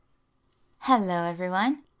Hello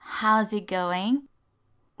everyone, how's it going?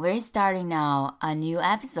 We're starting now a new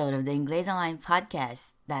episode of the Inglés Online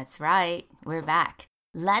podcast. That's right, we're back.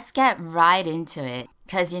 Let's get right into it.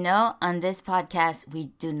 Because on this podcast, we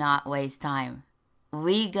do not waste time.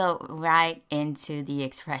 We go right into the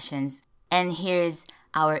expressions. And here's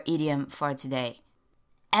our idiom for today.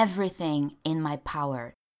 Everything in my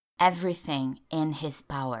power. Everything in his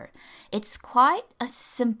power. It's quite a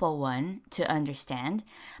simple one to understand,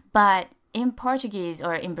 but in Portuguese,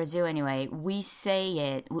 or in Brazil anyway, we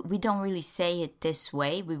don't really say it this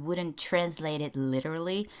way. We wouldn't translate it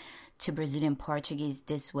literally to Brazilian Portuguese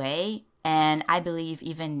this way, and I believe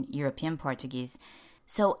even European Portuguese.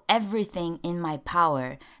 So everything in my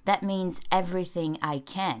power, that means everything I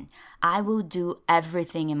can. I will do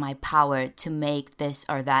everything in my power to make this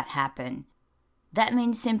or that happen. That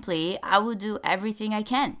means simply, I will do everything I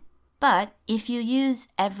can. But if you use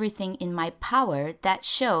everything in my power, that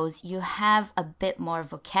shows you have a bit more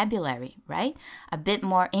vocabulary, right? A bit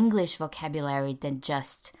more English vocabulary than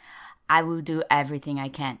just, I will do everything I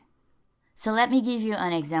can. So let me give you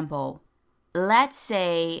an example. Let's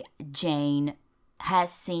say Jane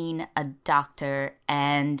has seen a doctor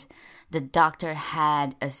and the doctor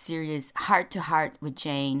had a serious heart-to-heart with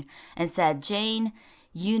Jane and said, Jane,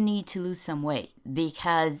 you need to lose some weight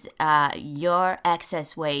because your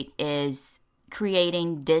excess weight is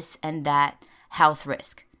creating this and that health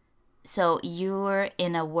risk. So you're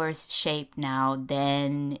in a worse shape now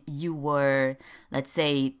than you were, let's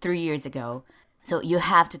say, 3 years ago. So you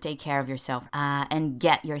have to take care of yourself and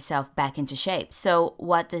get yourself back into shape. So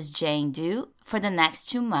what does Jane do? For the next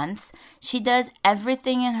 2 months, she does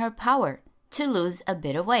everything in her power to lose a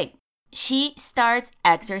bit of weight. She starts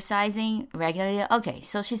exercising regularly. Okay,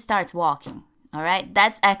 so she starts walking. All right,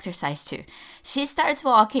 that's exercise too. She starts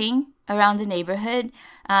walking around the neighborhood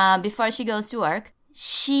before she goes to work.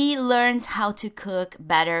 She learns how to cook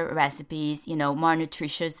better recipes, more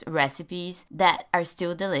nutritious recipes that are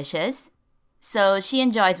still delicious. So she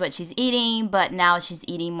enjoys what she's eating, but now she's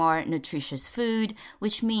eating more nutritious food,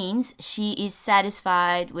 which means she is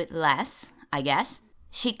satisfied with less, I guess.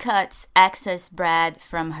 She cuts excess bread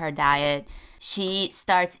from her diet. She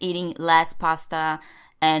starts eating less pasta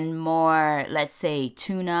and more, let's say,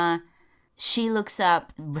 tuna. She looks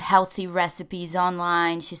up healthy recipes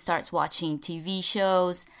online. She starts watching TV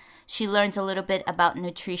shows. She learns a little bit about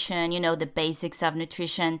nutrition, the basics of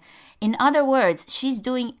nutrition. In other words, she's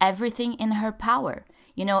doing everything in her power,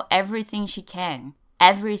 everything she can.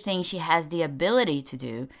 Everything she has the ability to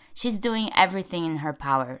do, she's doing everything in her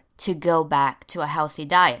power to go back to a healthy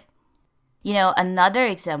diet. Another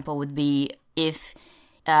example would be if,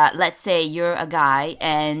 let's say you're a guy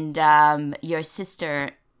and your sister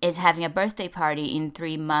is having a birthday party in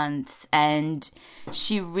 3 months and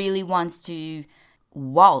she really wants to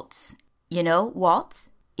waltz. Waltz?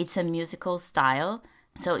 It's a musical style.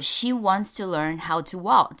 So she wants to learn how to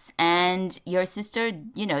waltz. And your sister,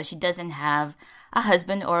 she doesn't have a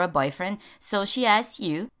husband or a boyfriend. So she asks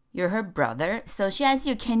you, you're her brother. So she asks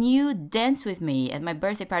you, can you dance with me at my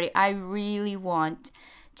birthday party? I really want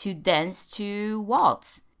to dance to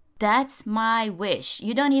waltz. That's my wish.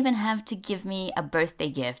 You don't even have to give me a birthday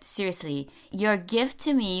gift. Seriously, your gift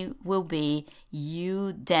to me will be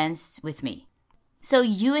you dance with me. So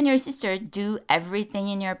you and your sister do everything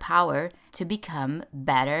in your power to become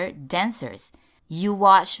better dancers. You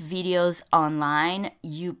watch videos online,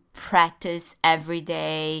 you practice every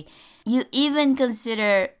day, you even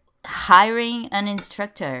consider hiring an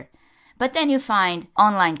instructor. But then you find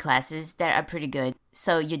online classes that are pretty good,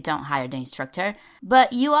 so you don't hire the instructor.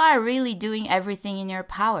 But you are really doing everything in your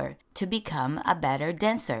power to become a better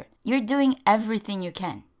dancer. You're doing everything you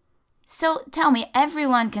can. So tell me,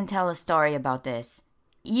 everyone can tell a story about this.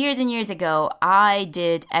 Years and years ago, I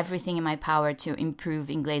did everything in my power to improve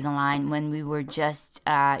Inglés Online when we were just,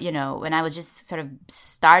 when I was just sort of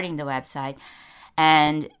starting the website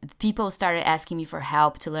and people started asking me for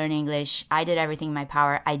help to learn English. I did everything in my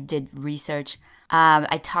power. I did research.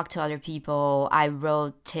 I talked to other people. I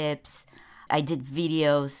wrote tips. I did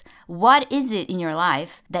videos. What is it in your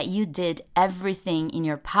life that you did everything in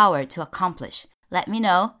your power to accomplish? Let me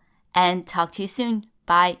know and talk to you soon.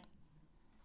 Bye.